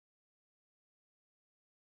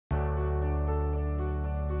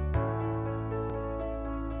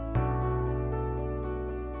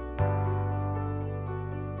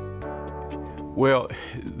Well,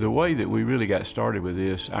 the way that we really got started with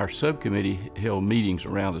this, our subcommittee held meetings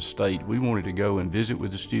around the state. We wanted to go and visit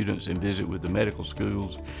with the students and visit with the medical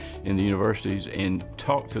schools and the universities and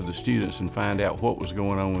talk to the students and find out what was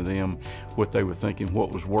going on with them, what they were thinking,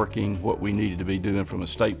 what was working, what we needed to be doing from a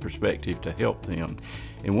state perspective to help them.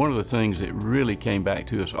 And one of the things that really came back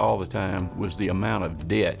to us all the time was the amount of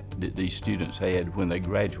debt that these students had when they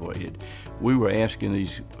graduated. We were asking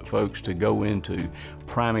these folks to go into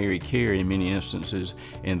primary care in many instances,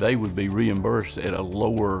 and they would be reimbursed at a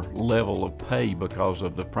lower level of pay because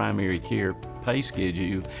of the primary care pay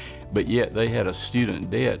schedule, but yet they had a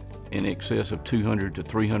student debt in excess of $200,000 to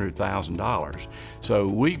 $300,000. So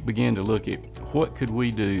we began to look at what could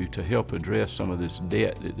we do to help address some of this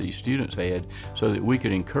debt that these students had so that we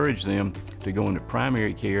could encourage them to go into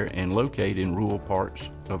primary care and locate in rural parts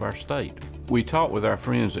of our state. We talked with our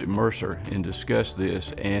friends at Mercer and discussed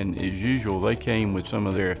this, and as usual, they came with some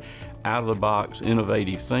of their out-of-the-box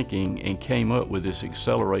innovative thinking and came up with this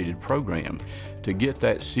accelerated program to get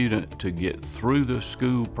that student to get through the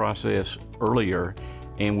school process earlier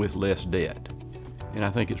and with less debt. And I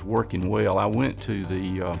think it's working well. I went to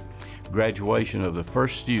the graduation of the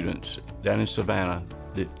first students down in Savannah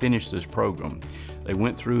that finished this program. They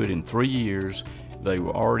went through it in 3 years. They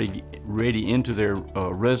were already ready into their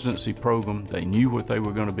residency program. They knew what they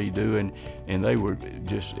were going to be doing, and they were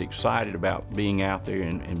just excited about being out there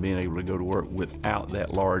and being able to go to work without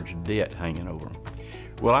that large debt hanging over them.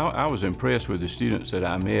 Well, I was impressed with the students that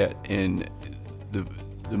I met, and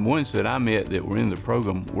the ones that I met that were in the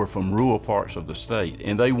program were from rural parts of the state,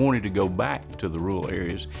 and they wanted to go back to the rural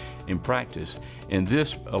areas and practice, and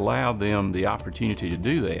this allowed them the opportunity to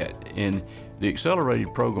do that. And the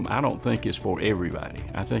accelerated program, I don't think is for everybody.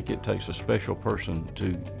 I think it takes a special person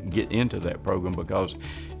to get into that program because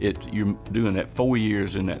you're doing that 4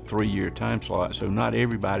 years in that 3-year time slot, so not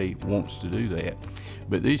everybody wants to do that.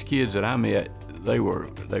 But these kids that I met, they were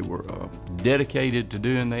dedicated to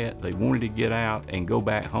doing that. They wanted to get out and go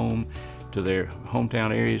back home to their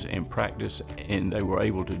hometown areas and practice, and they were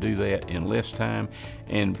able to do that in less time.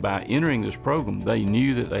 And by entering this program, they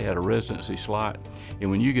knew that they had a residency slot. And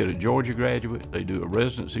when you get a Georgia graduate, they do a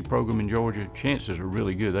residency program in Georgia, chances are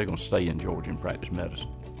really good they're going to stay in Georgia and practice medicine.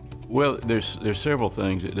 Well, there's several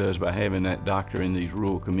things it does by having that doctor in these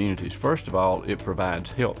rural communities. First of all, it provides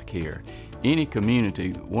health care. Any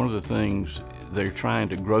community, one of the things they're trying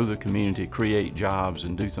to grow the community, create jobs,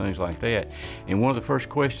 and do things like that. And one of the first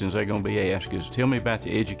questions they're going to be asked is, tell me about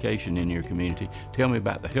the education in your community, tell me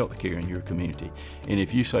about the health care in your community. And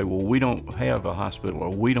if you say, well, we don't have a hospital or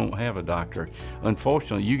we don't have a doctor,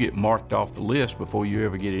 unfortunately, you get marked off the list before you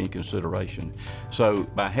ever get any consideration. So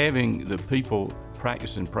by having the people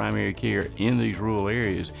practicing primary care in these rural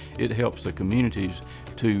areas, it helps the communities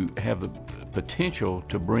to have the potential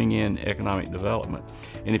to bring in economic development.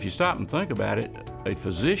 And if you stop and think about it, a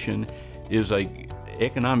physician is an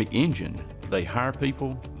economic engine. They hire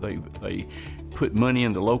people, they put money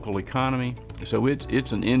in the local economy, so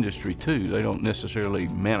it's an industry too. They don't necessarily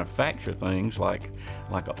manufacture things like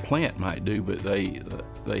a plant might do, but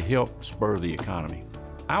they help spur the economy.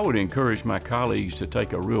 I would encourage my colleagues to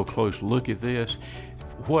take a real close look at this.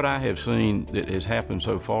 What I have seen that has happened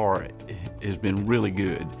so far has been really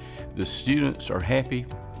good. The students are happy,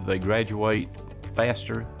 they graduate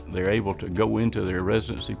faster, they're able to go into their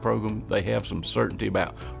residency program, they have some certainty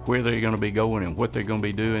about where they're going to be going and what they're going to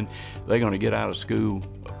be doing. They're going to get out of school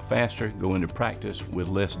faster, go into practice with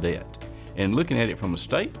less debt. And looking at it from a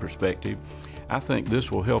state perspective, I think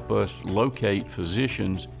this will help us locate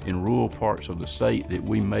physicians in rural parts of the state that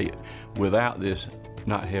we may, without this,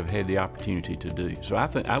 not have had the opportunity to do. So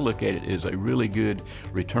I look at it as a really good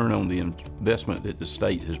return on the investment that the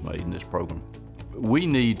state has made in this program. We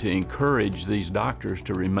need to encourage these doctors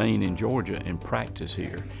to remain in Georgia and practice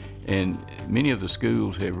here. And many of the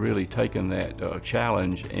schools have really taken that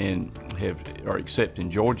challenge and are accepting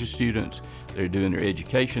Georgia students. They're doing their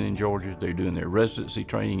education in Georgia, they're doing their residency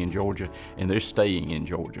training in Georgia, and they're staying in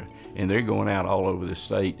Georgia. And they're going out all over the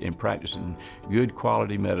state and practicing good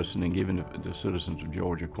quality medicine and giving the citizens of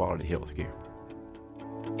Georgia quality health care.